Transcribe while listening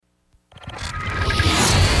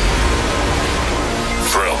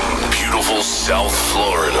South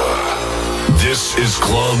Florida. This is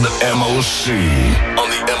Club MOC on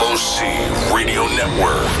the MOC Radio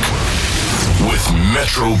Network with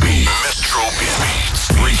Metro Beats. Metro Beats.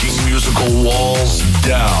 Breaking musical walls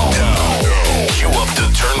down. Cue up the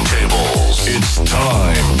turntables. It's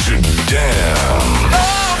time to dance.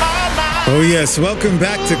 Oh yes, welcome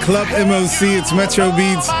back to Club MOC. It's Metro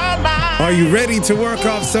Beats. Are you ready to work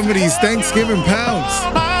off some of these Thanksgiving pounds?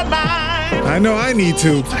 I know I need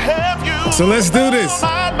to. So let's do this.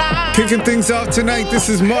 Kicking things off tonight, this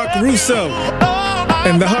is Mark Russo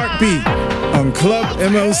and The Heartbeat on Club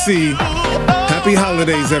MOC. Happy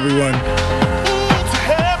holidays, everyone.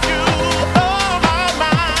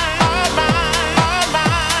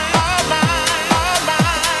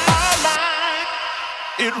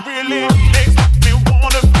 It really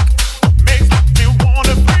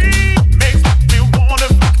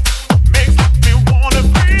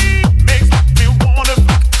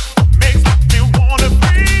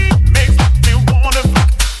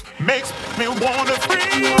makes me wanna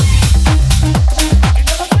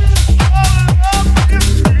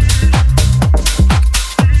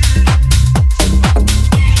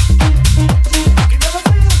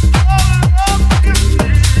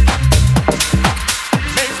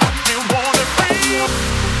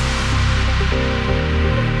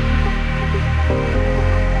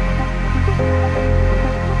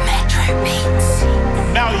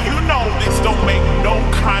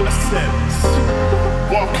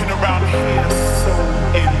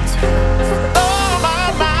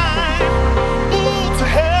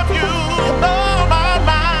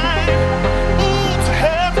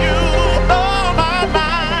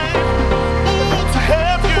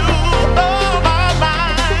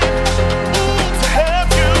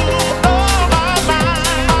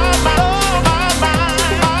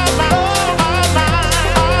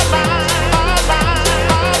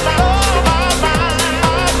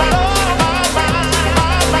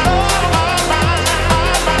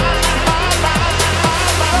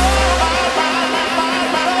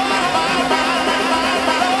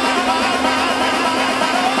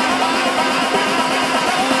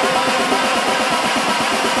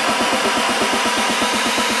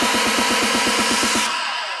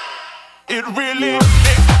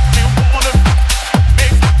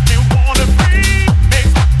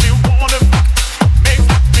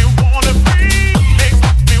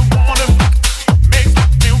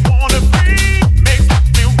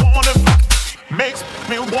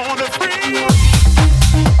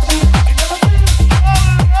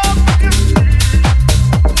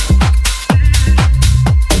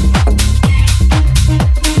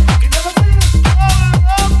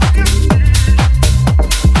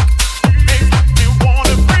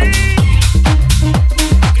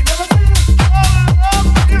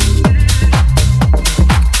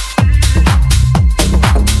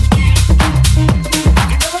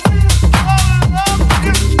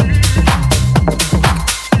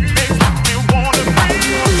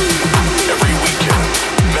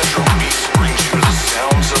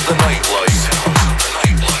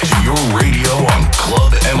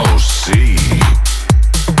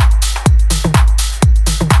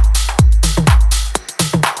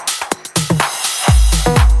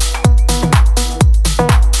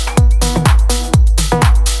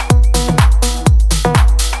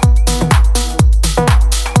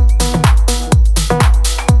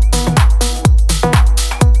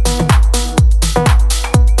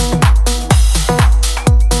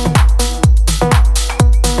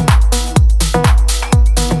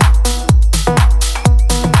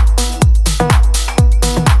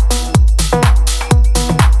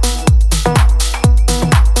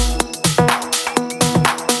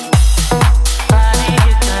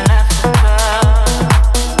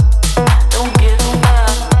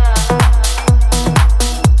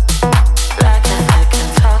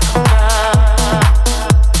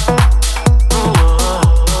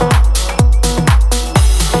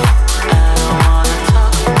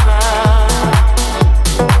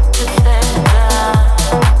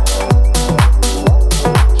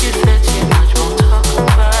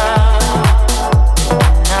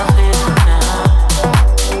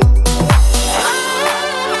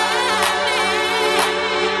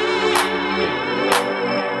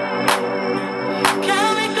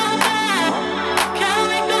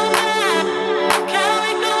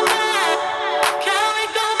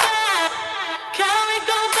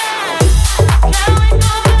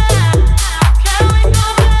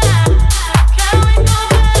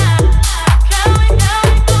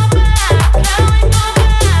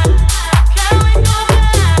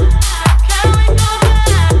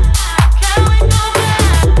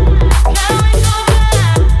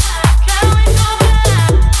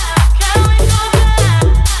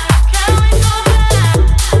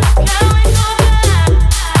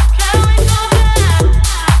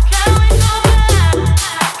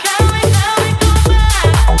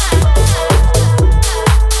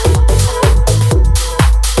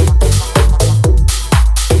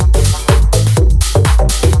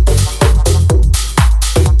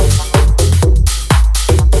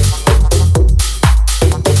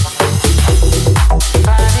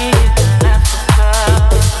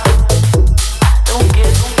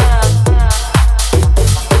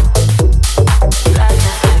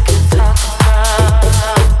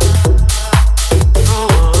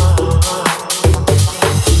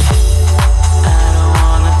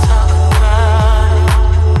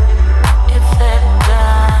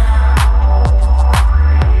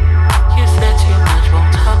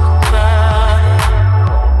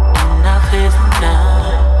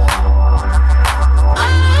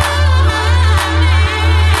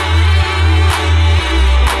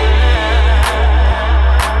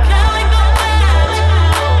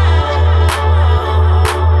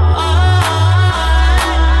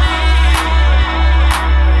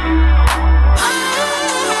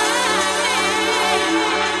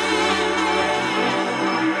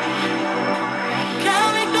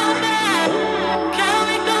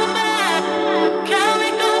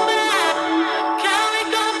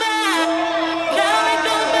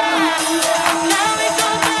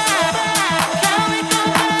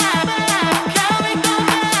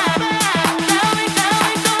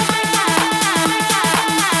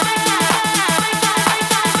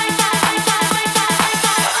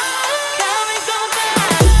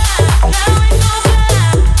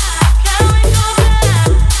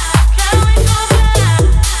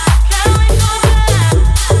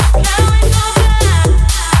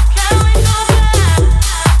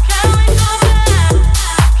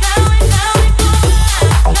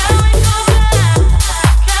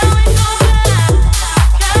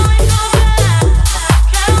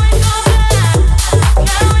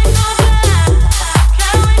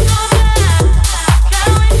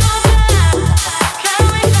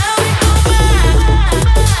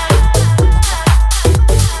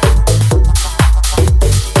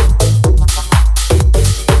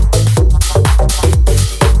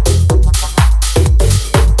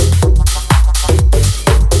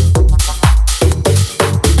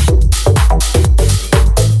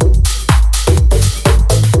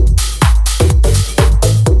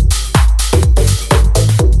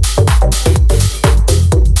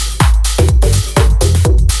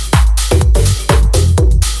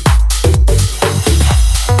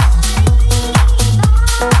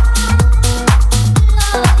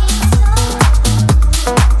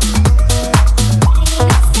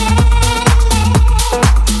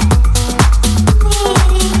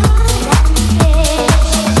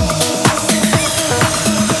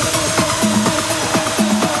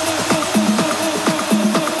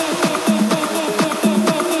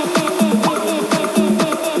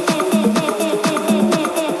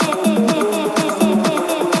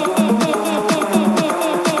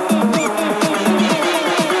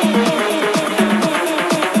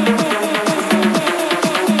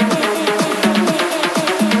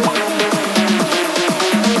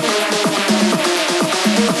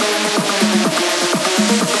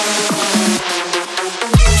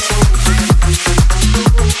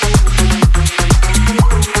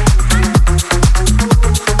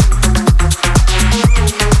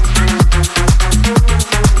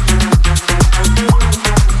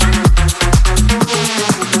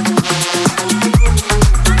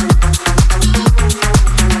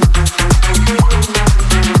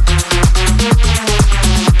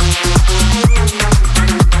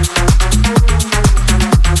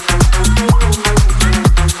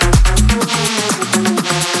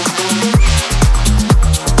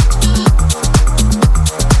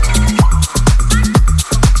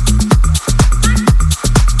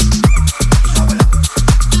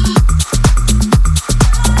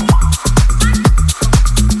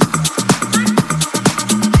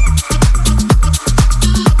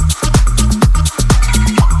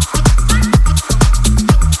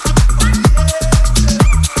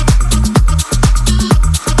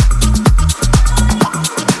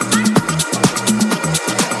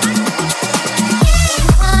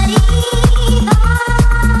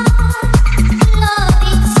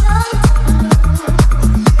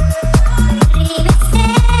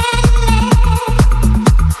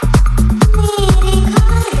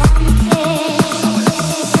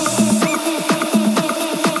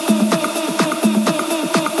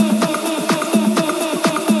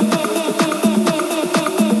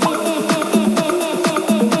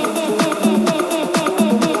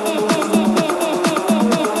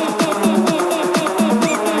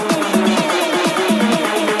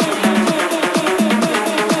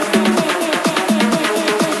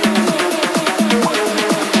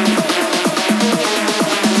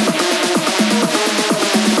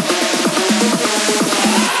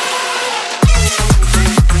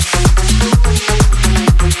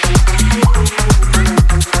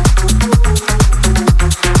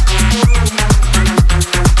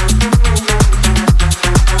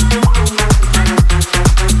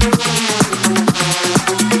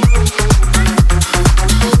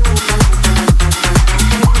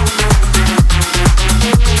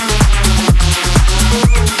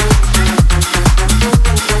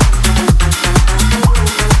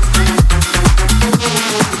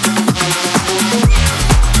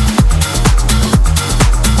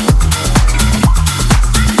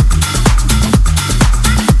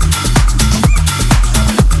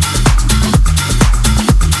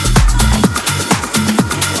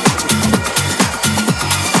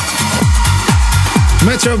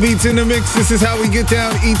Metro Beats in the mix. This is how we get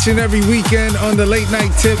down each and every weekend on the late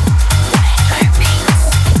night tip.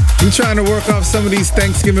 We're trying to work off some of these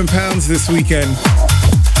Thanksgiving pounds this weekend.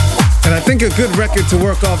 And I think a good record to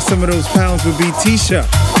work off some of those pounds would be Tisha,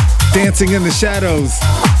 Dancing in the Shadows.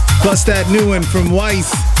 Plus that new one from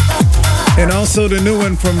Weiss. And also the new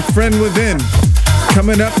one from Friend Within.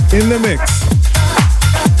 Coming up in the mix.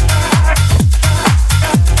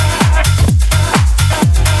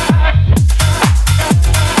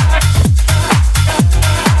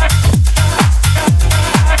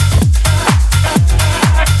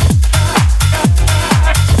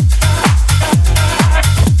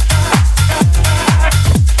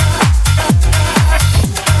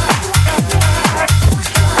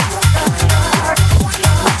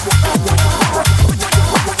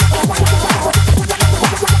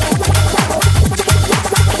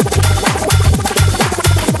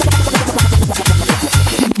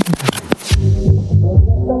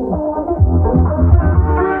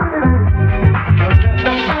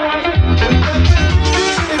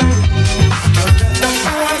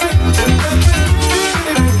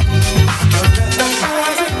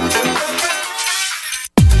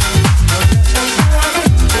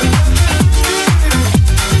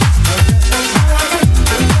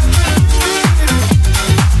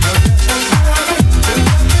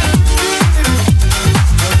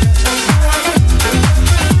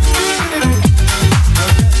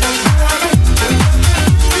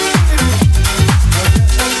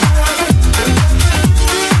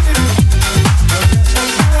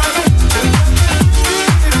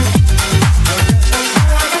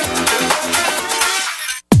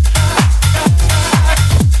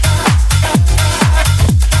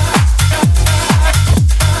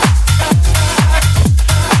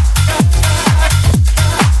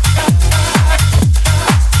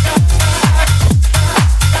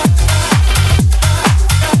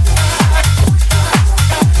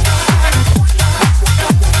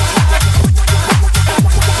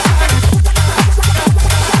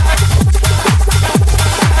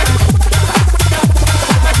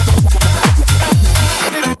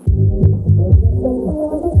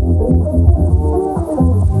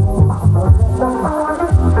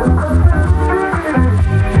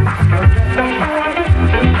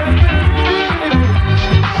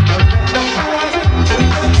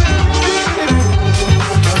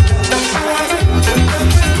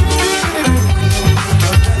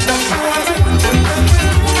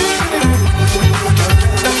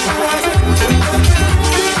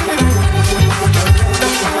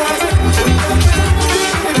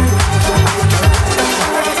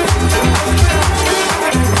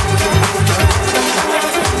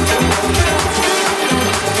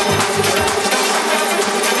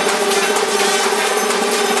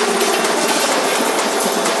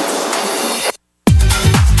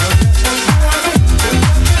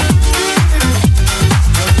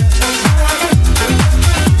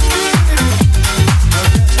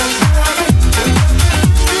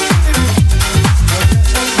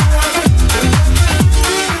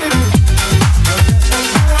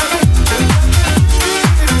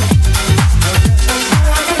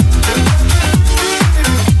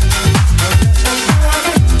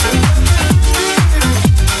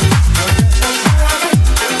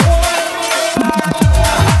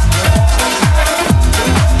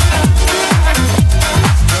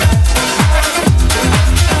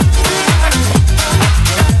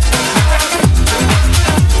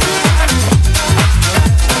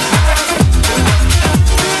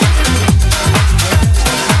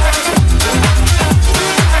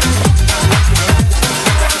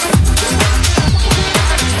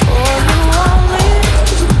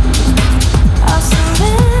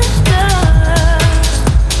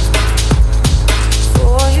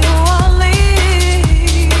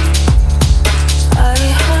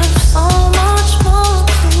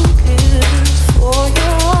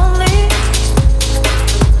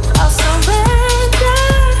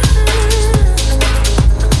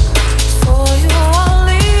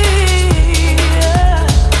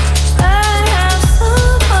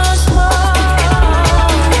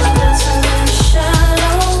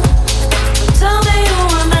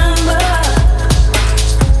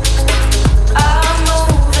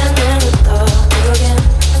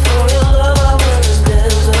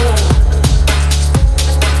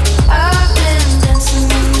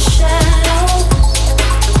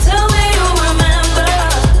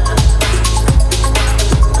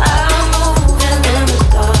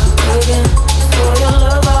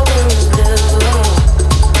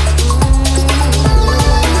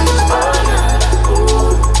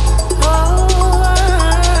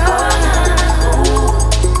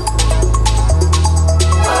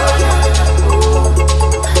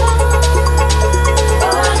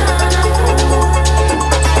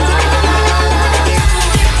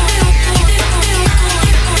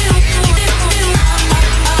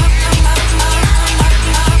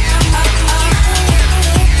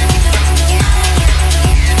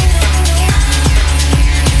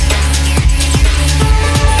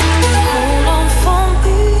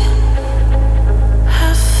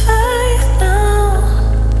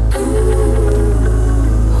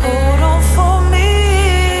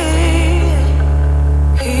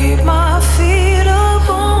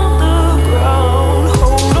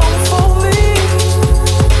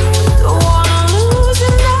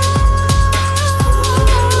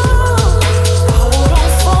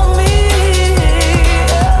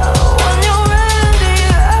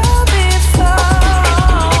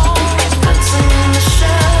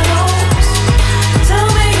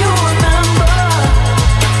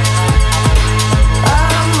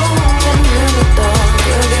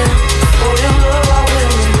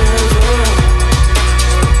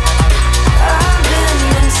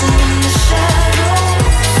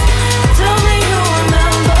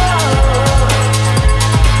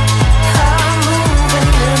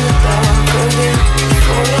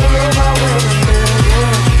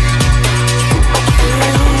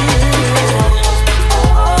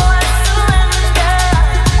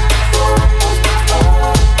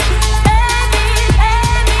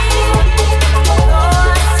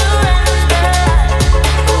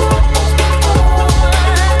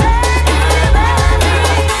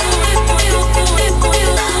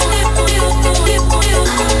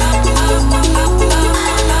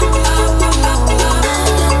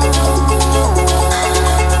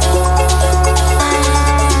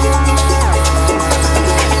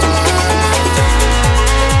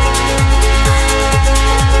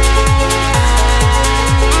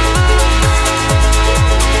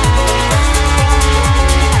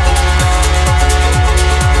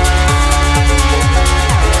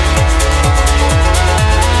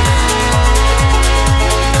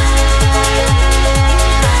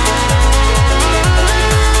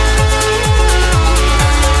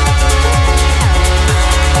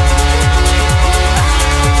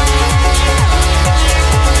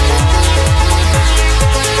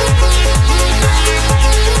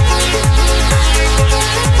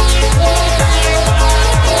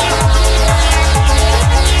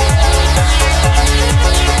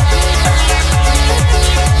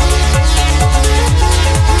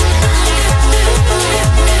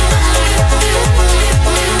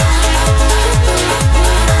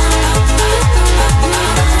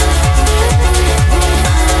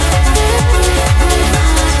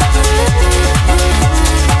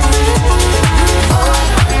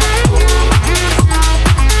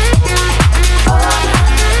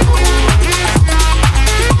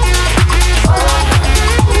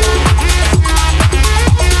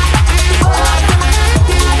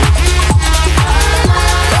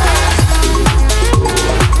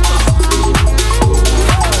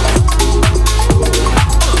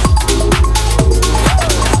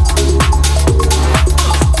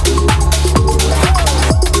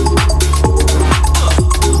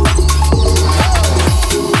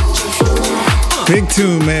 Big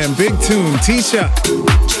tune, man. Big tune. Tisha.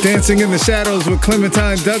 Dancing in the Shadows with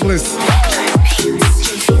Clementine Douglas.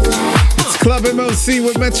 It's Club MOC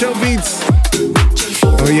with Metro Beats.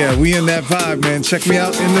 Oh yeah, we in that vibe, man. Check me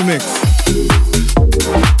out in the mix.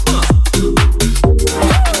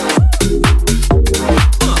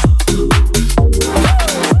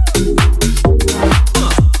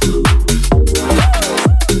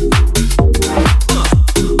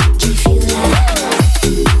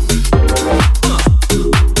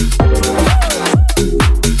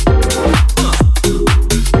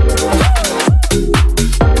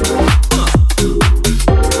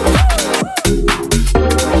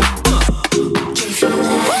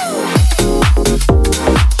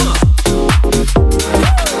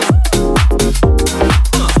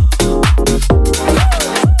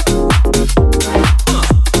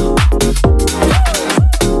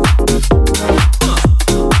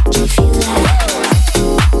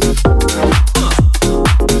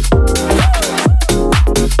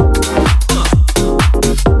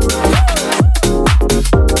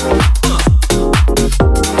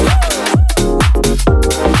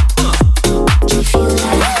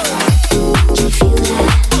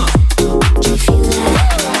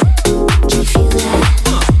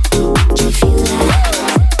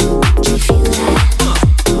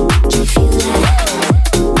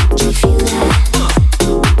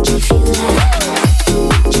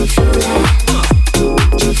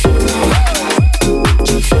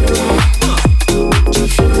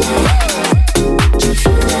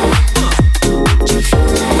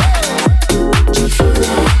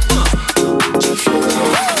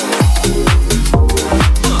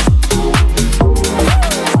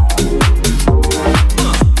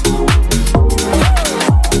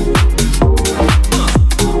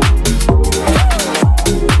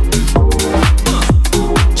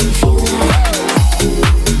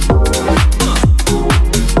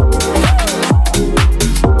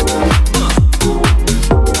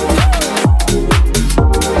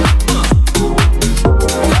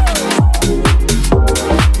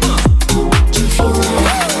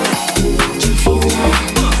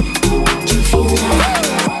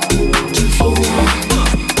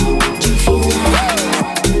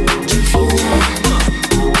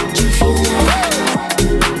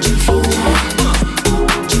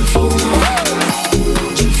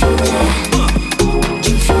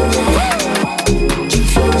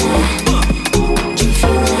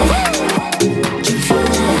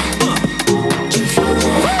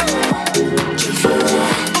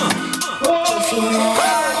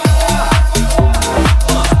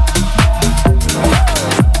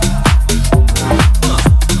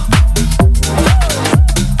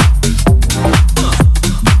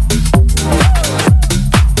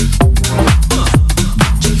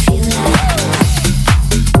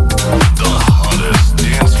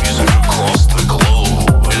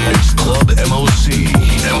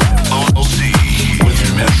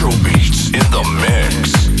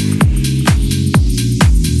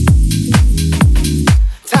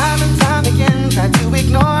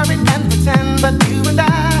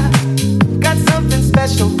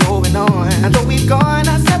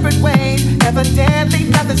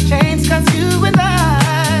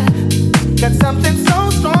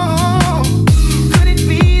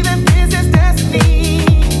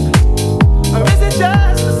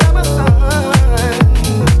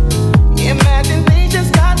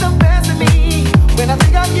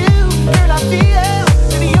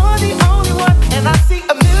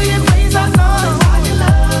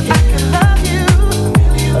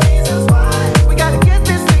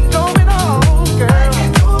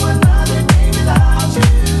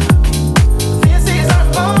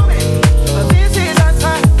 This is our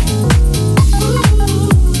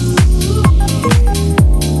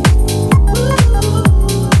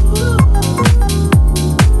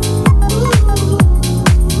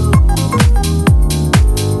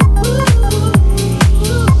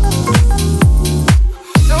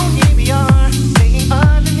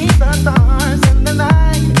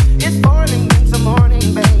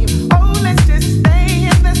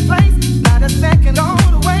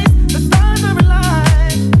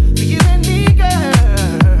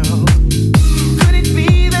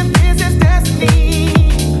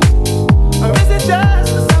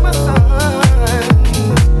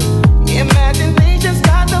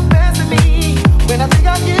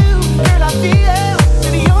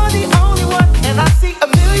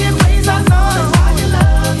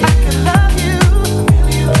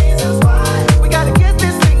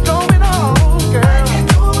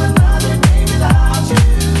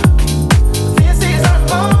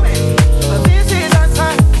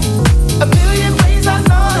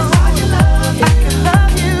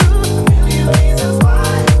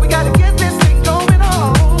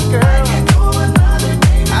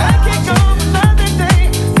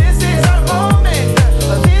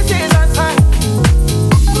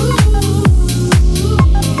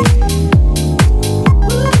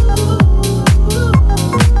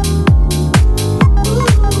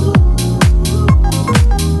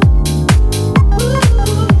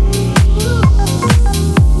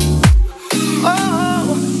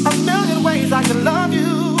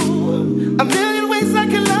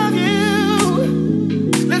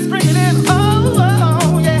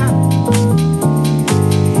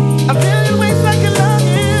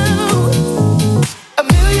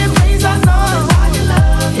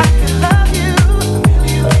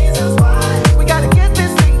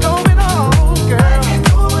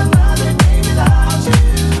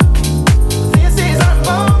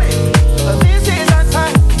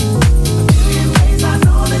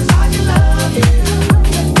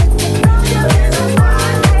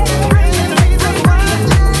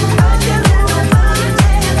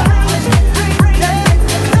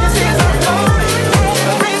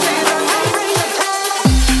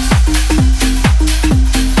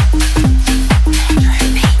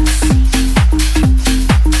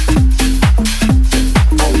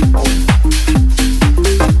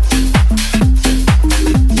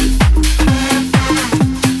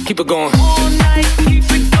it going. All night, keep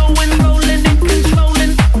it going, rolling and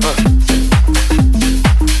controlling.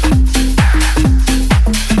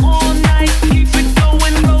 All night, keep it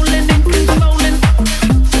going, rolling and controlling.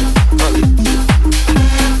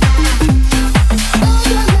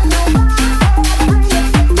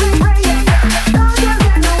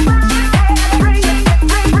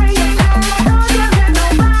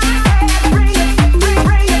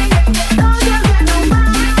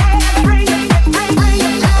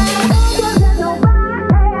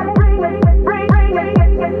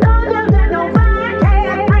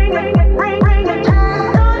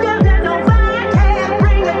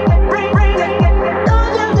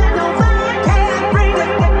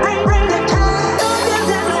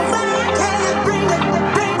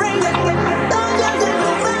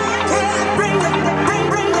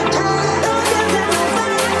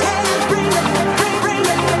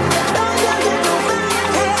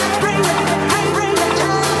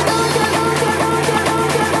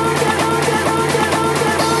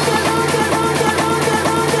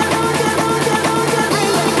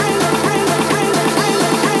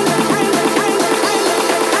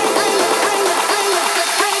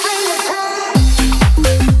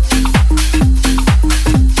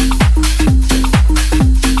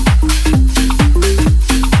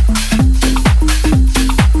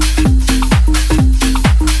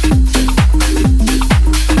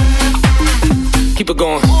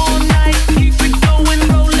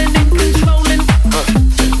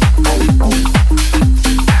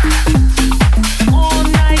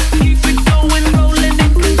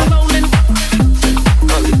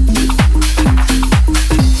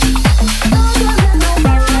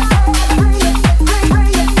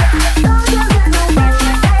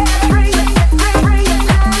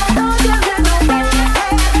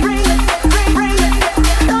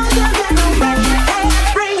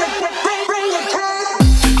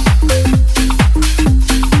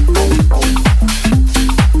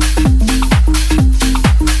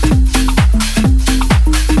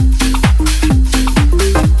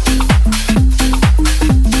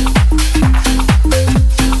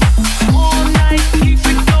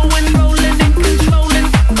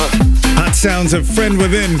 Sounds of Friend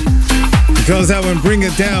Within goes out and Bring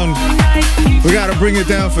It Down. We gotta bring it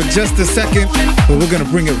down for just a second, but we're gonna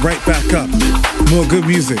bring it right back up. More good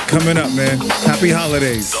music coming up, man. Happy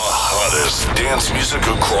holidays. The hottest dance music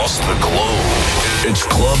across the globe. It's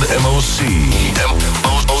Club MOC.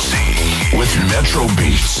 MOC with Metro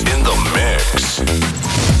Beats in the mix.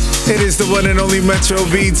 It is the one and only Metro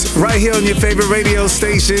Beats right here on your favorite radio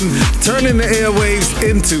station, turning the airwaves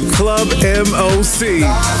into Club MOC.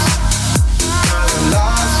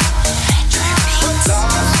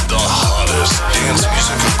 The hottest dance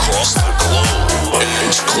music across the globe.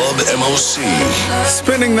 It's Club MOC.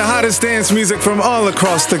 Spinning the hottest dance music from all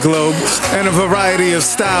across the globe and a variety of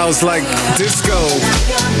styles like disco.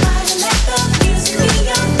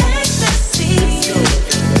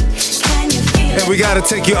 And we gotta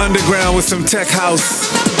take you underground with some tech house.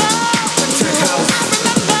 Tech house.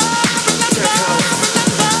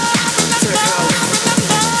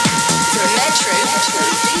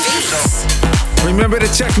 Remember to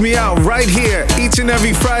check me out right here each and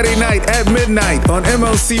every Friday night at midnight on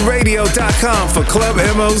MOCRadio.com for Club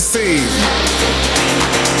MOC.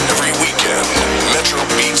 Every weekend, Metro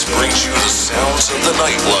Beats brings you the sounds of the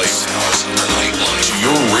nightlife to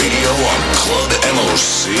your radio on Club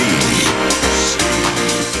MOC.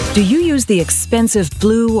 Do you use the expensive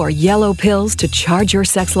blue or yellow pills to charge your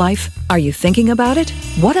sex life? Are you thinking about it?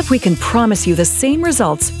 What if we can promise you the same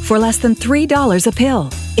results for less than $3 a pill?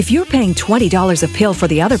 If you're paying $20 a pill for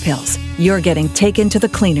the other pills, you're getting taken to the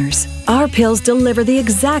cleaners. Our pills deliver the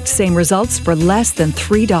exact same results for less than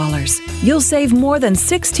 $3. You'll save more than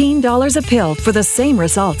 $16 a pill for the same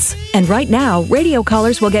results. And right now, radio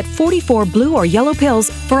callers will get 44 blue or yellow pills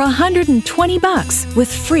for $120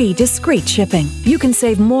 with free discreet shipping. You can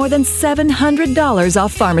save more than $700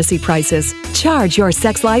 off pharmacy prices. Charge your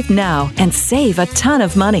sex life now and save a ton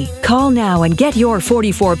of money. Call now and get your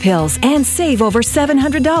 44 pills and save over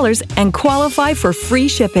 $700 and qualify for free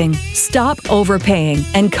shipping. Stop overpaying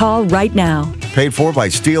and call right now. Paid for by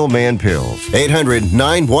Steel Man Pills.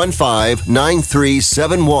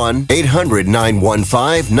 800-915-9371.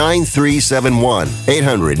 800-915-9371.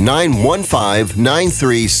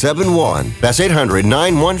 800-915-9371. That's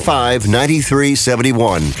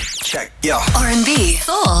 800-915-9371. Check, yo. R&B,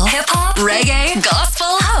 soul, hip-hop, reggae,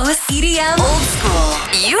 gospel, house, EDM, old school.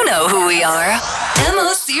 You know who we are.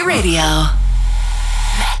 MOC Radio.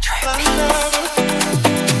 Metro Beats.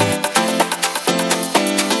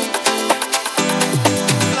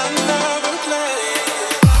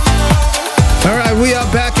 All right, we are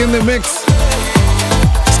back in the mix.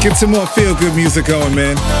 Let's get some more feel-good music going,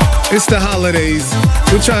 man. It's the holidays.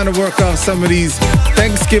 We're trying to work off some of these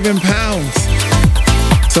Thanksgiving pounds.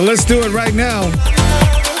 So let's do it right now.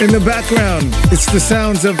 In the background, it's the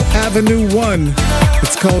sounds of Avenue 1.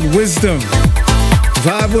 It's called Wisdom.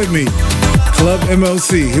 Vibe with me. Club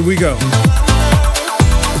MOC. Here we go.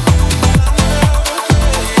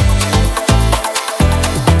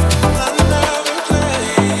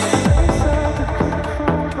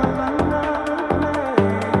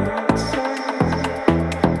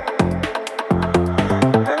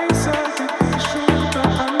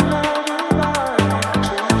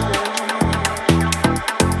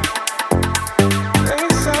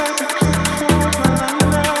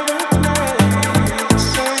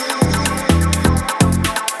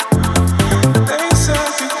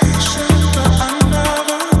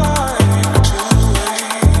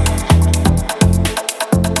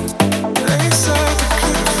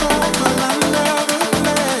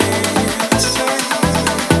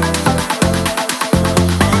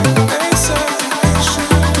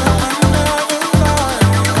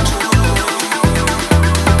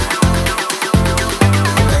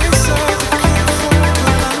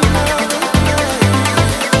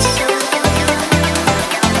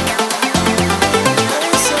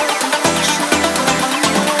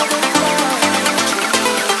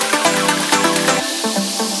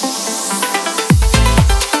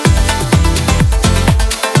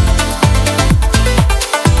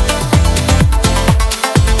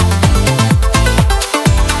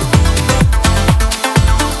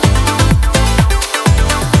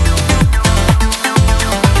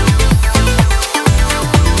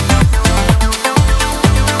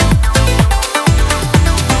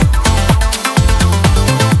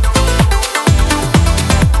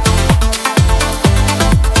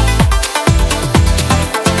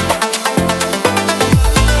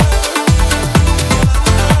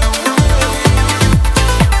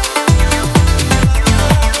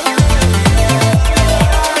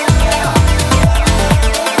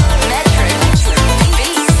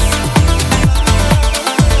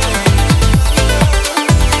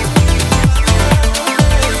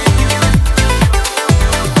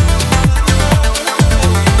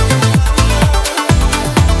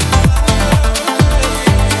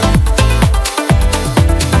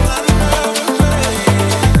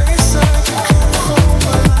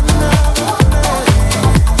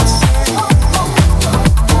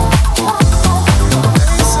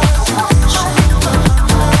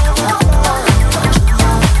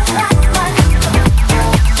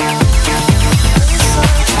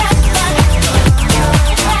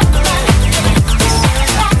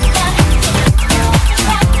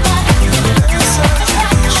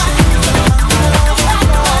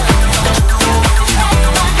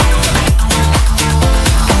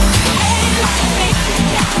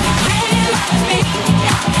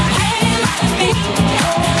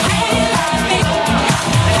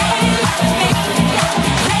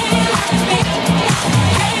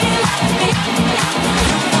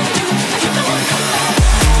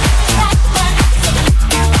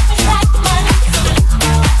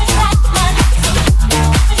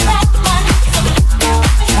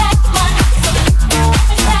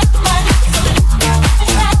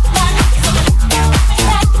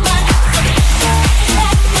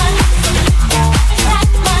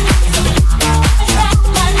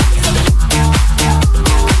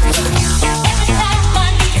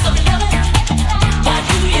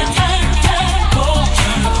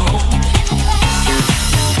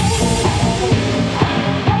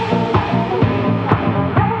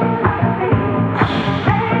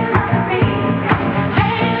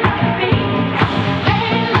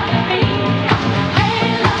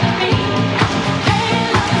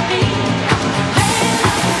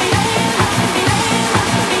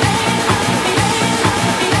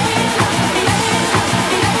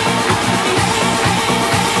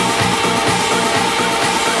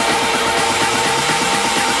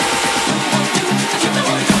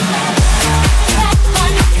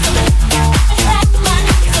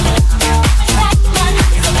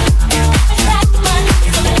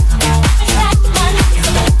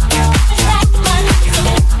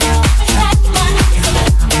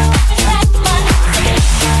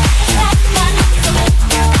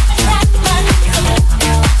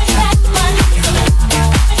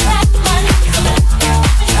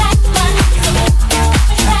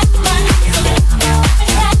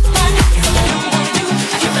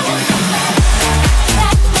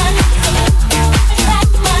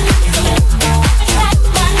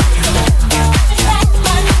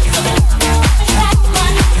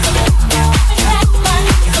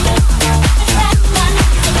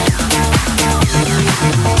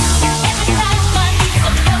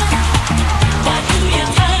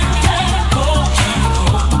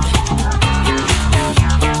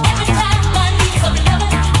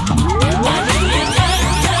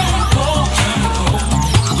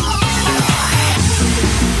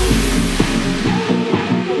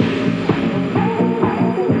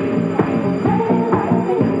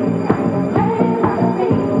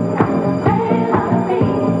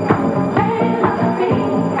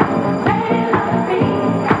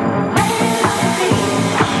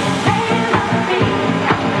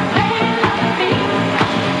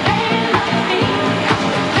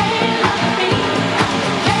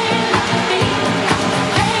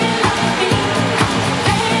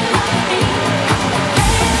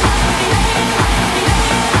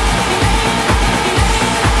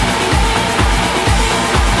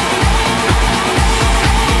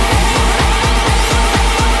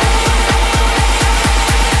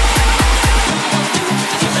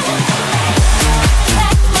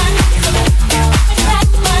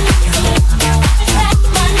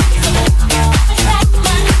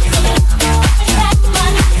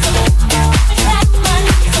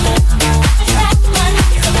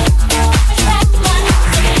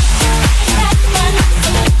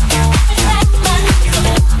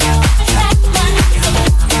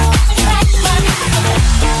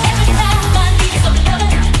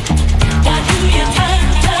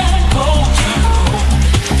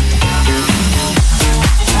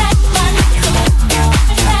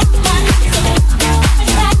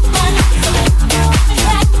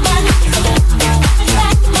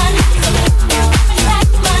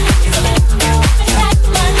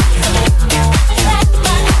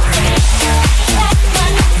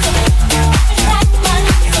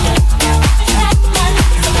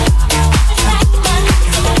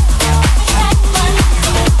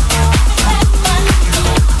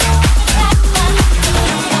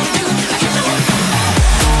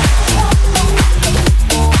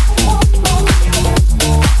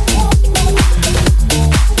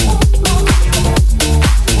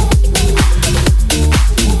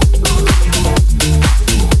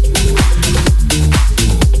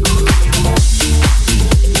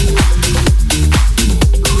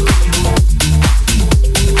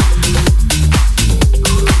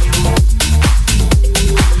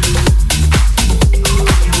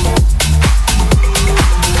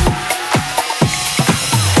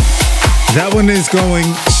 one is going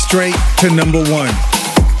straight to number one.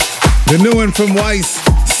 The new one from Weiss,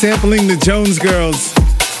 sampling the Jones Girls.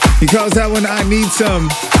 He calls that one I Need Some,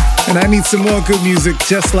 and I need some more good music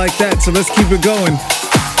just like that, so let's keep it going.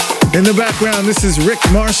 In the background, this is Rick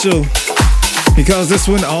Marshall. He calls this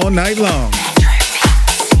one All Night Long.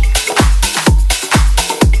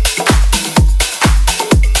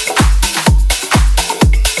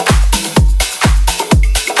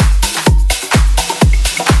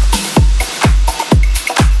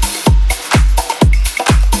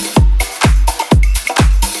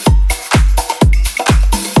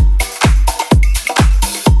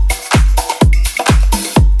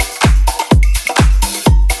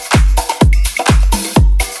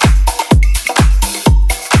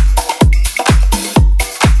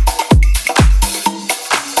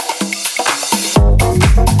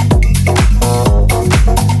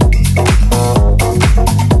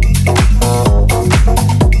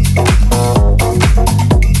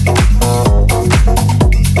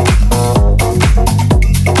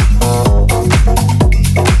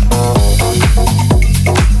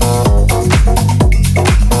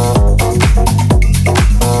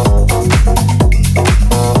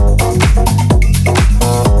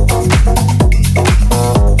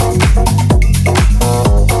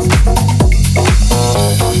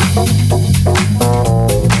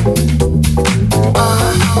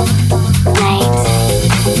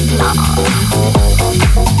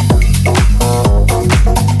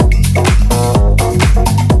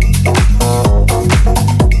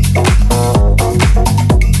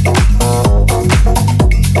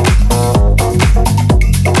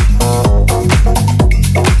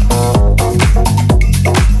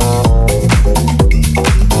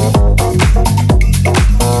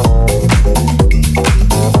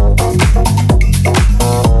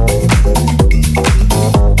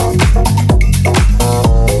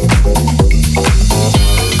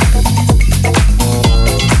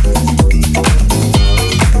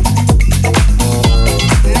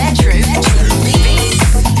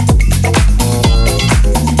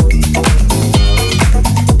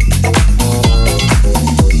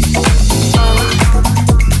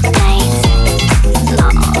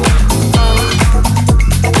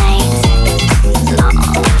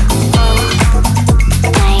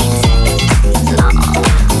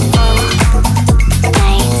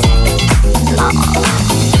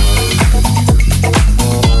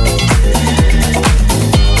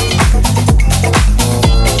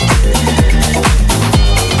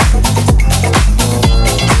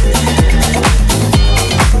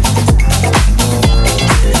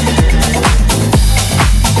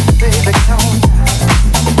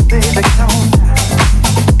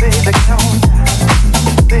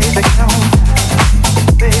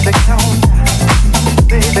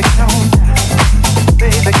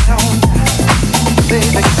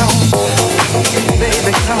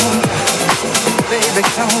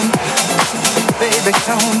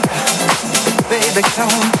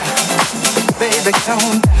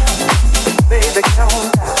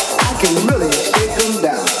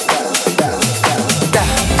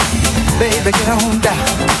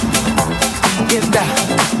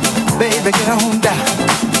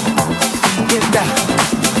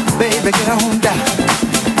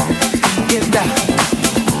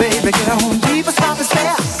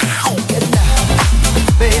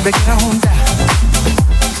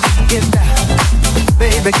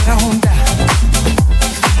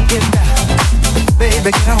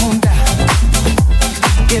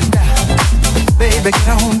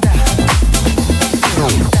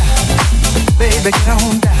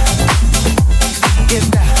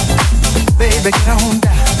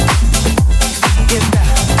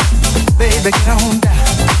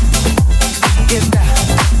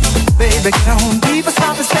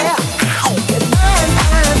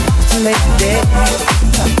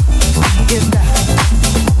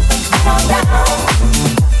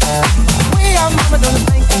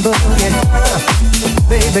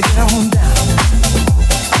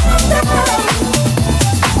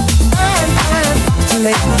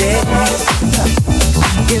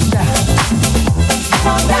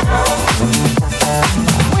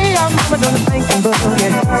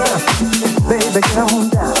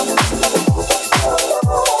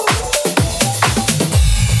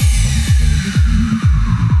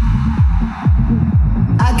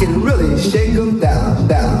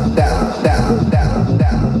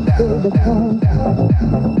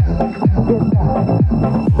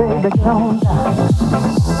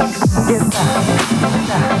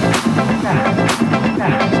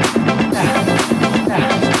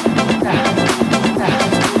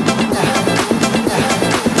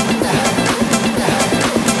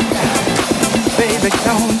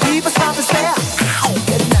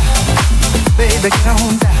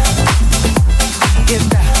 Get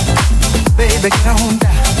down, baby, get on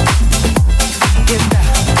down. Get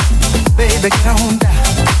down, baby, get on down.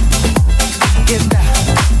 Get down,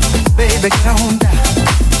 baby, get on down.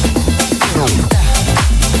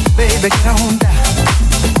 Baby, get on down.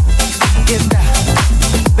 Get down,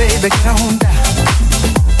 baby, get on down.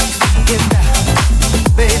 Get down,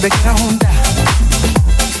 baby, get on down.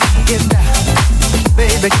 Get down,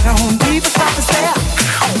 baby, get on. People stop and stare.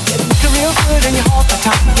 You're real good and you hold the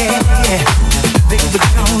top, yeah, yeah. Baby,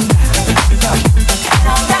 get on down.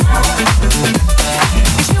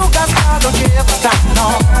 You got style, don't you ever stop, no,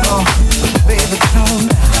 no. Baby, get on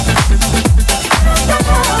down.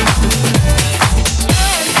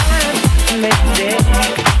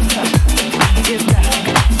 Get down.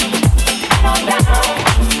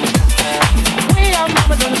 We are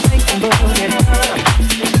mama gonna sing some boogie.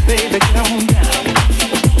 Baby, get on down.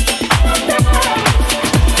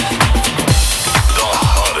 The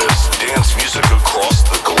hottest dance music across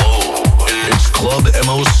the globe. It's Club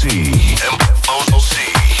MOC. MOC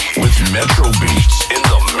with Metro Beats in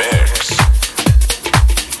the mix.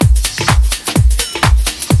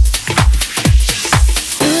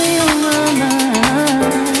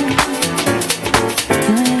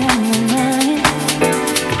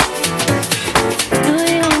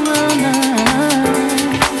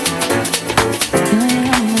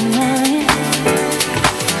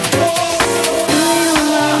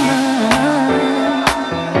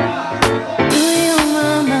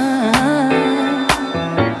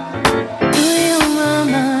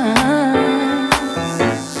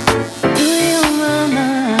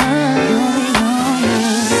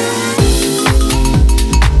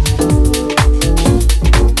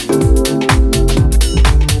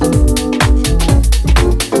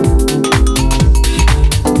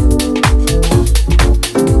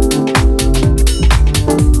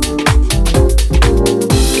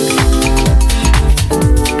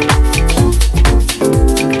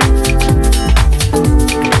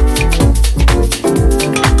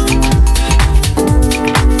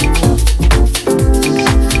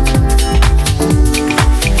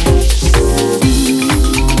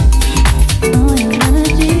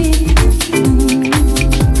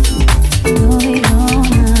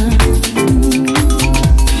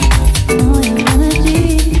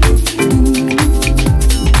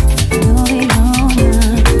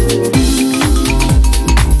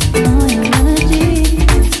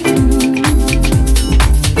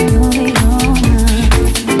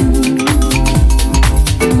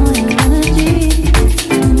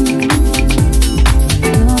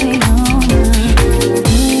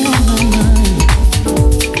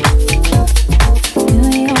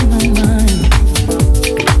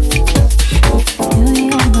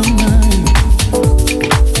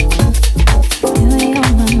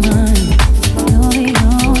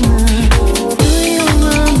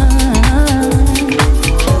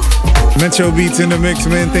 Metro Beats in the mix,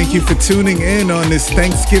 man. Thank you for tuning in on this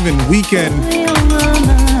Thanksgiving weekend.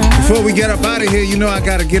 Before we get up out of here, you know I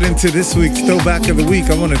gotta get into this week's Throwback of the Week.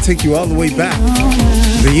 I want to take you all the way back.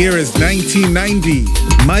 The year is 1990.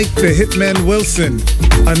 Mike the Hitman Wilson,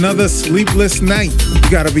 Another Sleepless Night. You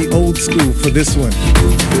gotta be old school for this one.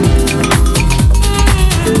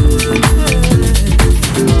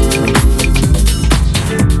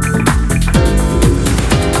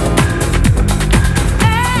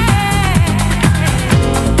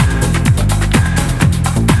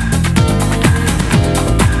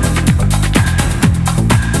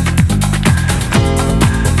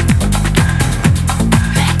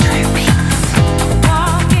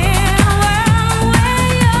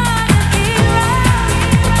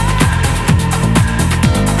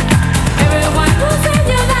 Everyone who's in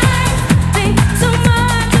your life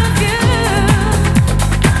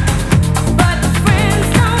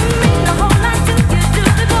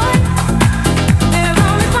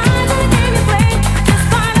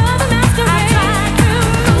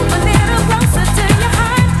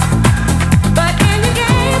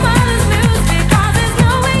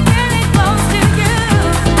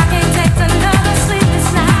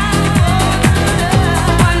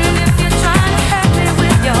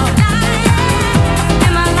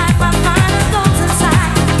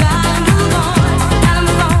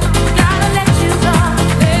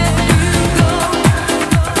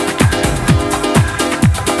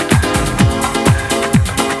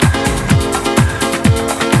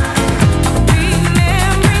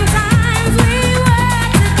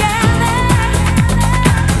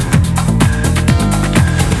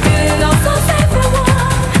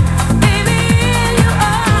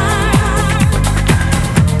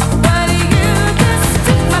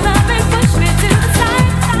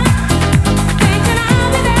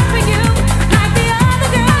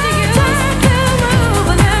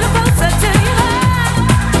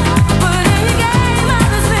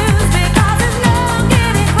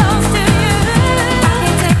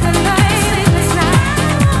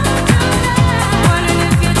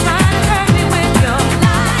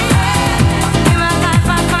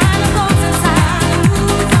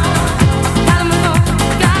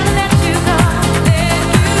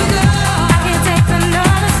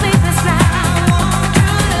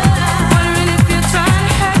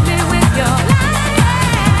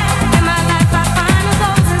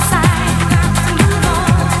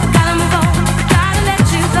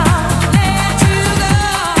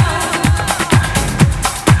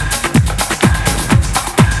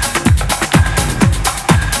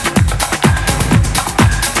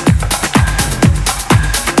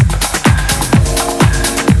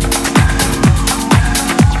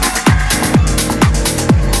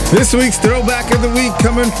This week's Throwback of the Week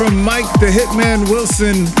coming from Mike the Hitman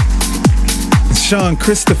Wilson. Sean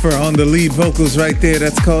Christopher on the lead vocals right there.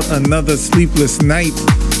 That's called Another Sleepless Night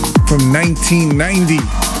from 1990.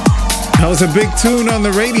 That was a big tune on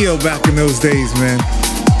the radio back in those days, man.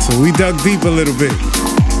 So we dug deep a little bit.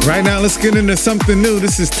 Right now, let's get into something new.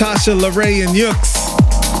 This is Tasha LaRae and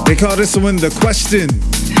Yux. They call this one The Question.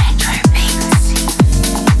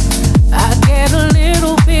 I get a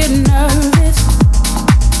little bit nervous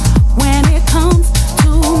when it comes to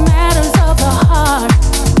matters of the heart.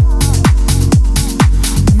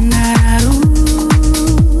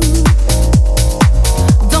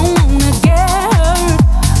 Don't wanna get hurt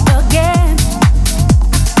again,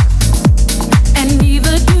 and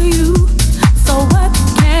neither do you. So what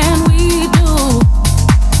can we do?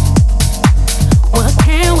 What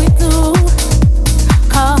can we do?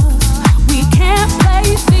 'Cause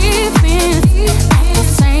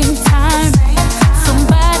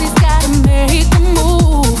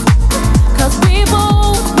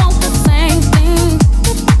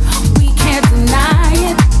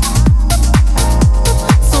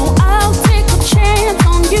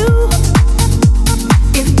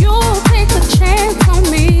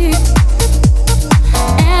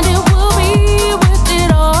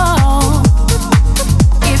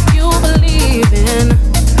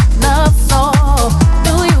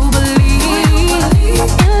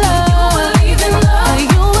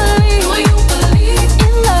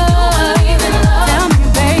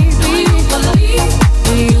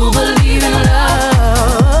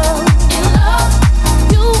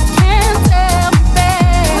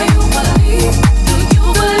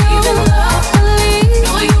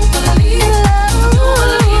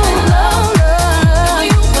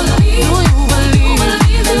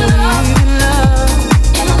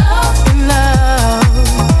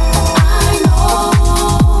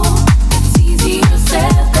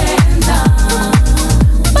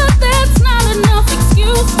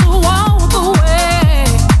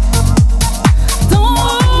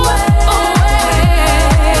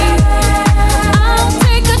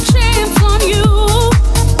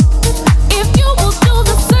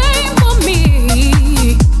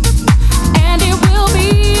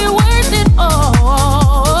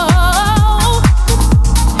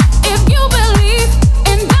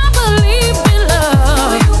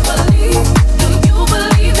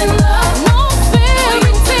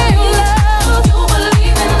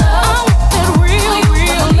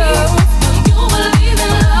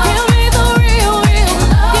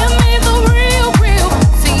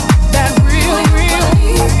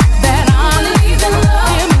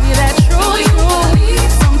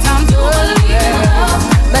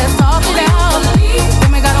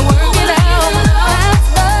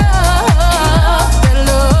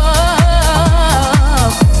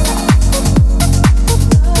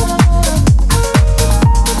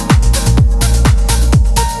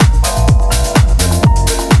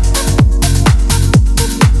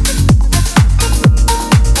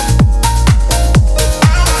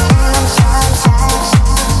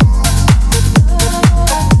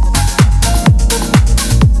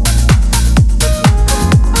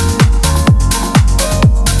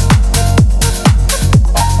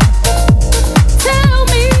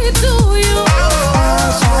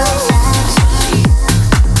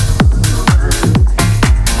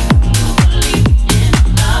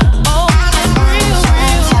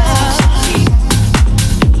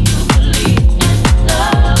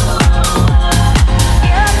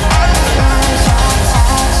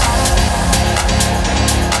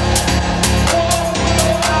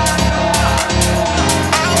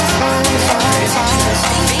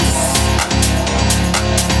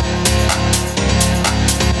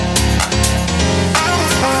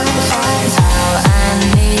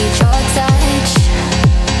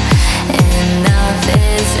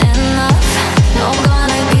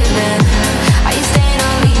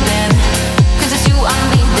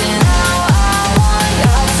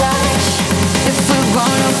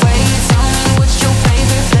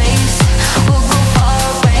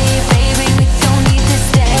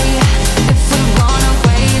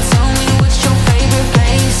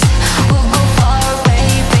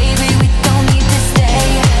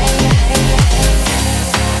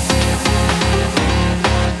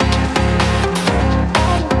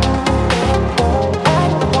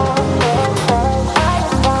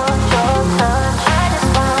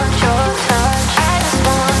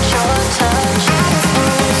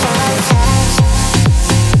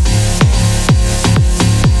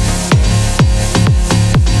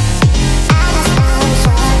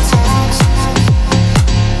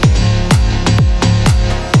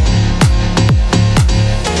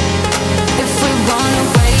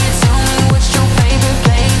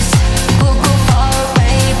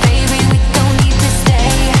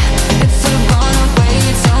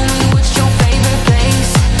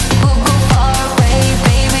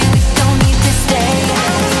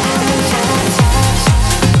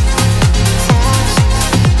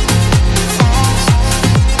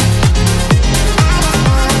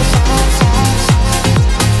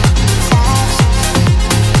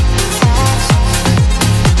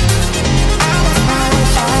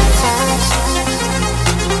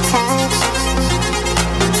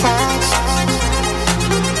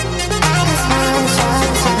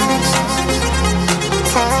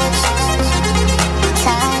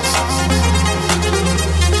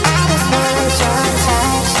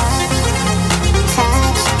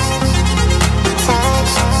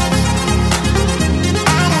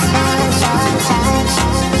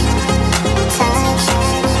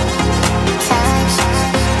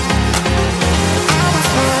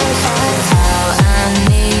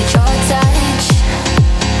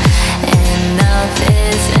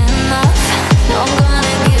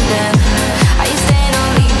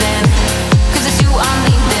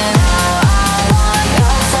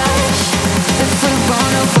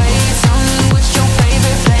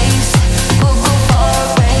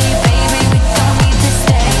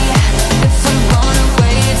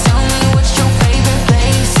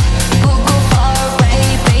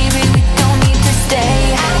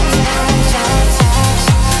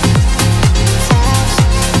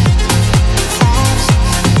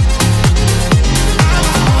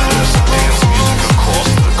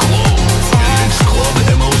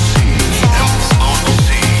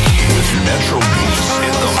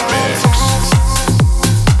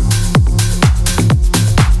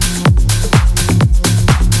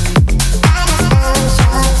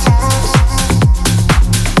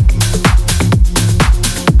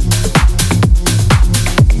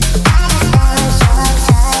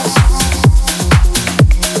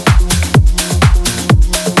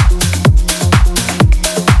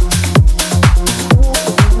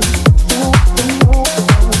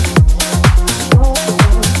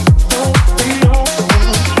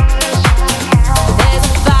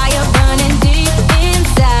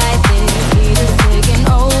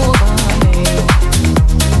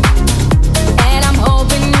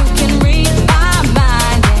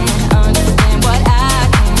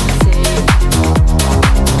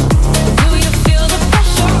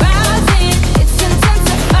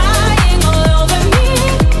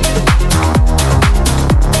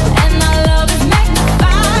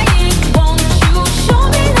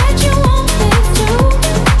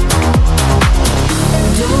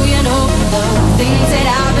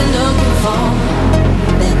for,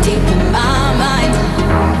 that deep in my mind.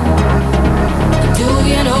 Do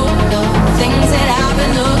you know the things that I've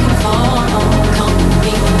been looking for? Come with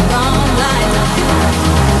me from light.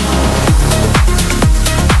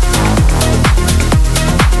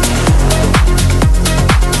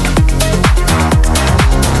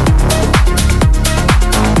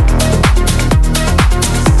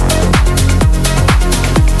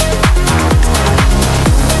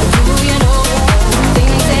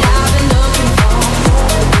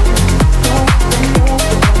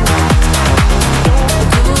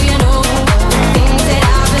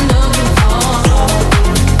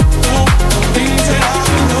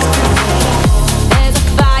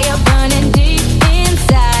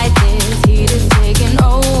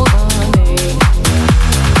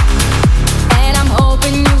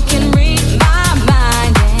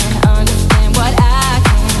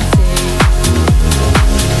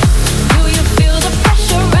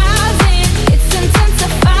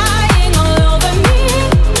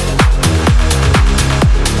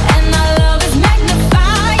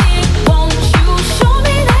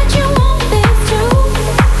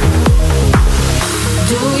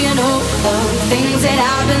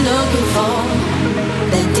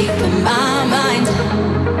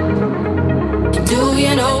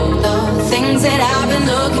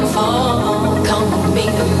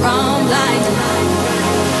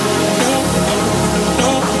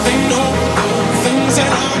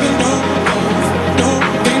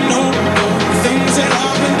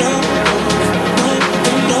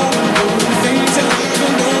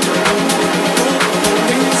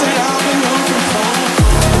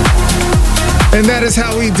 And that is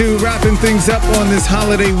how we do, wrapping things up on this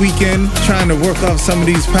holiday weekend, trying to work off some of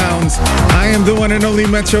these pounds. I am the one and only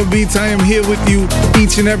Metro Beats. I am here with you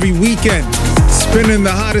each and every weekend, spinning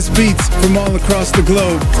the hottest beats from all across the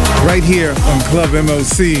globe, right here on Club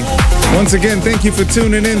MOC. Once again, thank you for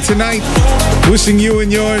tuning in tonight. Wishing you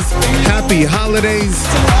and yours happy holidays.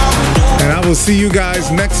 And I will see you guys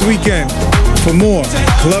next weekend for more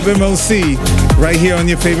Club MOC right here on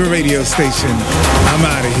your favorite radio station. I'm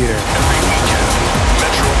out of here.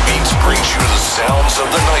 Brings you the sounds of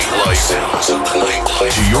the nightlife.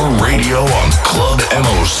 To your radio on Club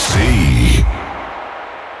MOC.